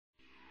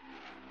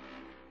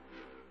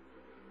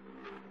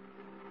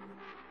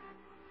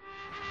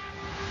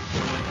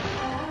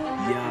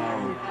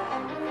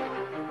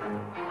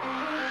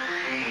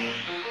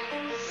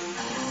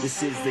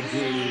This is the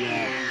Greenie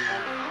Rap,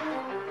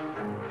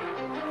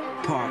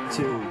 Part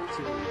 2.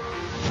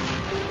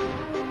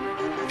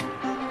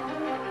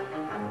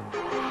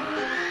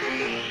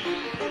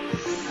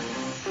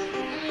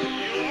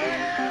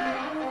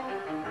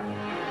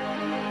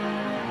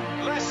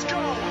 Let's go.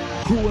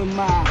 Who am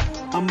I?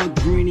 I'm a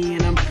greenie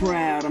and I'm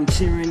proud. I'm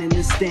cheering in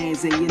the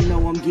stands and you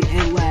know I'm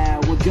getting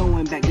loud. We're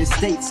going back to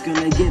states,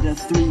 gonna get a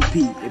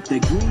three-peat. If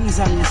the Greenie's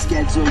on your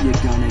schedule, you're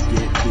gonna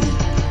get beat.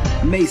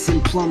 Mason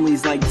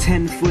Plumlee's like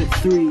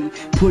 10'3",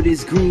 put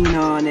his green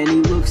on and he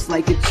looks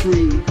like a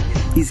tree.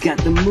 He's got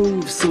the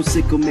moves so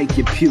sick'll make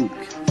you puke.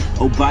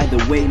 Oh, by the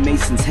way,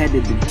 Mason's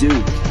headed to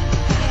Duke.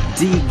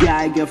 D.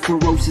 Geiger,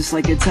 ferocious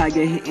like a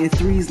tiger, hitting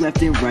threes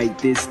left and right.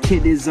 This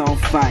kid is on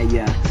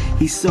fire.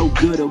 He's so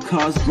good, he'll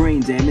cause brain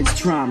damage,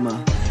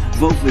 trauma.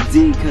 Vote for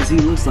D, cause he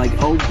looks like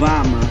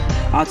Obama.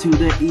 R to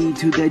the E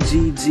to the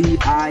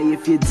GGI.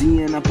 If you're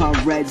D'ing up on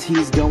Reds,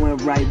 he's going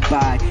right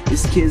by.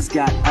 This kid's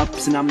got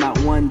ups and I'm not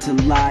one to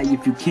lie.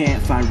 If you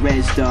can't find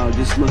Reg Dog,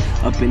 just look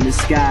up in the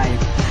sky.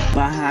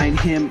 Behind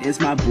him is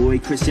my boy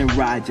Christian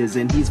Rogers,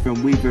 and he's from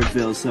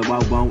Weaverville, so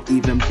I won't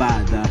even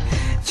bother.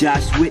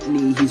 Josh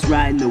Whitney, he's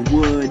riding the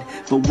wood,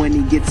 but when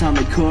he gets on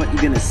the court,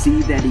 you're gonna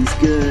see that he's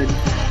good.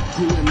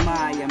 Who am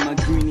I? I'm a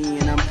greenie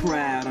and I'm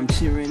proud. I'm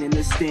cheering in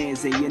the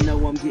stands and you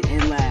know I'm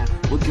getting loud.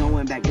 We're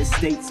going back to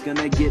states,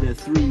 gonna get a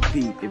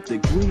three-peat. If the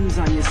Greenie's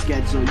on your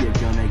schedule, you're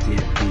gonna get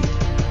beat.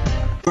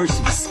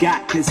 Versus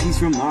Scott, cause he's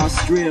from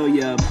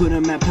Australia. Put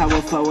him at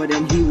power forward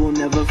and he will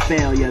never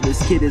fail ya.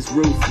 This kid is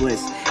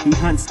ruthless, he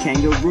hunts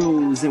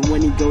kangaroos, and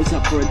when he goes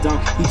up for a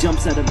dunk, he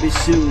jumps out of his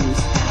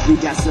shoes. We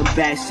got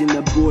Sebastian,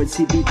 the boards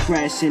he be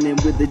crashing, and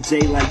with a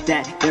J like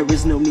that, there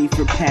is no need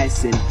for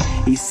passing.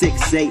 He's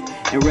 6'8"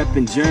 and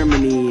reppin'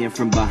 Germany, and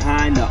from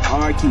behind the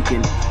arc he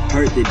can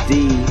hurt the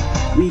D.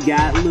 We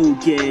got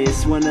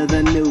Lucas, one of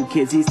the new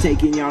kids. He's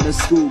taking y'all to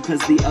school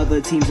cause the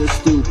other teams are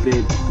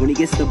stupid. When he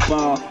gets the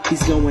ball,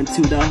 he's going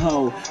to the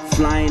hole,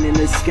 flying in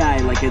the sky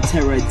like a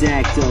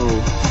pterodactyl.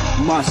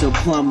 Marshall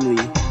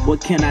Plumlee, what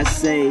can I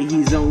say?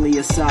 He's only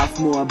a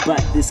sophomore,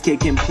 but this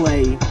kid can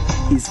play.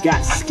 He's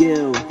got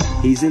skill,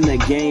 he's in the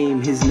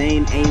game. His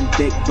name ain't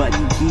Vic, but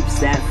he keeps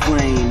that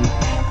flame.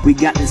 We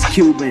got this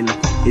Cuban,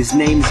 his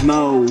name's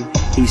Mo.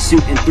 He's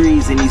shooting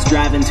threes and he's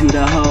driving to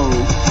the hole.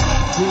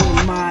 Who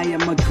am I?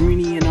 I'm a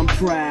greenie and I'm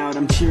proud.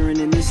 I'm cheering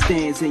in the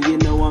stands and you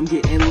know I'm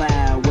getting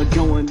loud. We're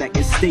going back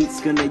to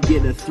states, gonna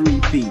get a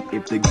three-peat.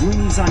 If the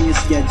Greenie's on your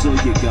schedule,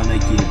 you're gonna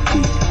get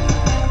beat.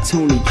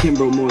 Tony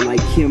Kimbrough, more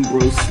like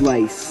Kimbrough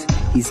Slice.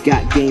 He's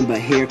got game but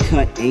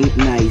haircut ain't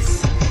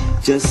nice.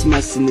 Just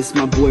messin', this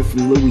my boy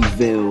from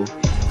Louisville,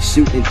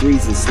 shooting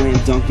threes and slam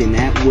dunking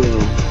at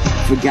will.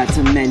 Forgot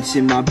to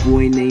mention my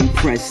boy named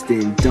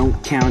Preston.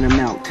 Don't count him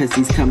out cause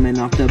he's coming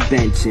off the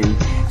bench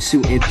and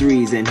shooting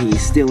threes and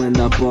he's stealing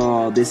the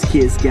ball. This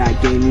kid's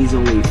got game, he's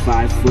only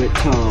 5 foot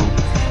tall.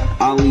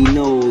 Ollie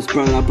Knowles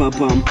brought up a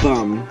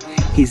bum.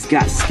 He's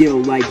got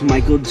skill like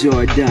Michael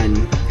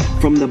Jordan.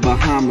 From the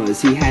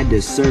Bahamas, he had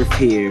to surf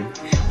here.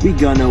 We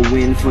gonna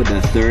win for the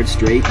 3rd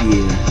straight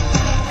year.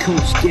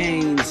 Coach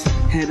Gaines,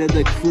 head of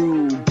the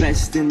crew,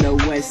 best in the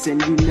West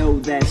and you know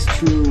that's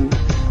true.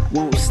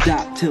 Won't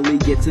stop till he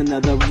gets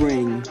another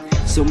ring.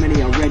 So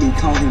many already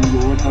call him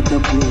Lord of the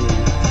Bloom.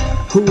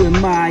 Who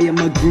am I? I'm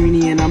a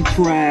greenie and I'm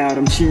proud.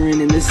 I'm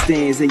cheering in the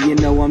stands and you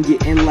know I'm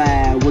getting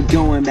loud. We're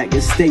going back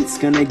to states,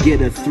 gonna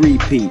get a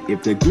three-peat.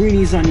 If the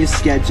Greenie's on your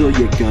schedule,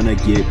 you're gonna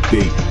get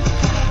beat.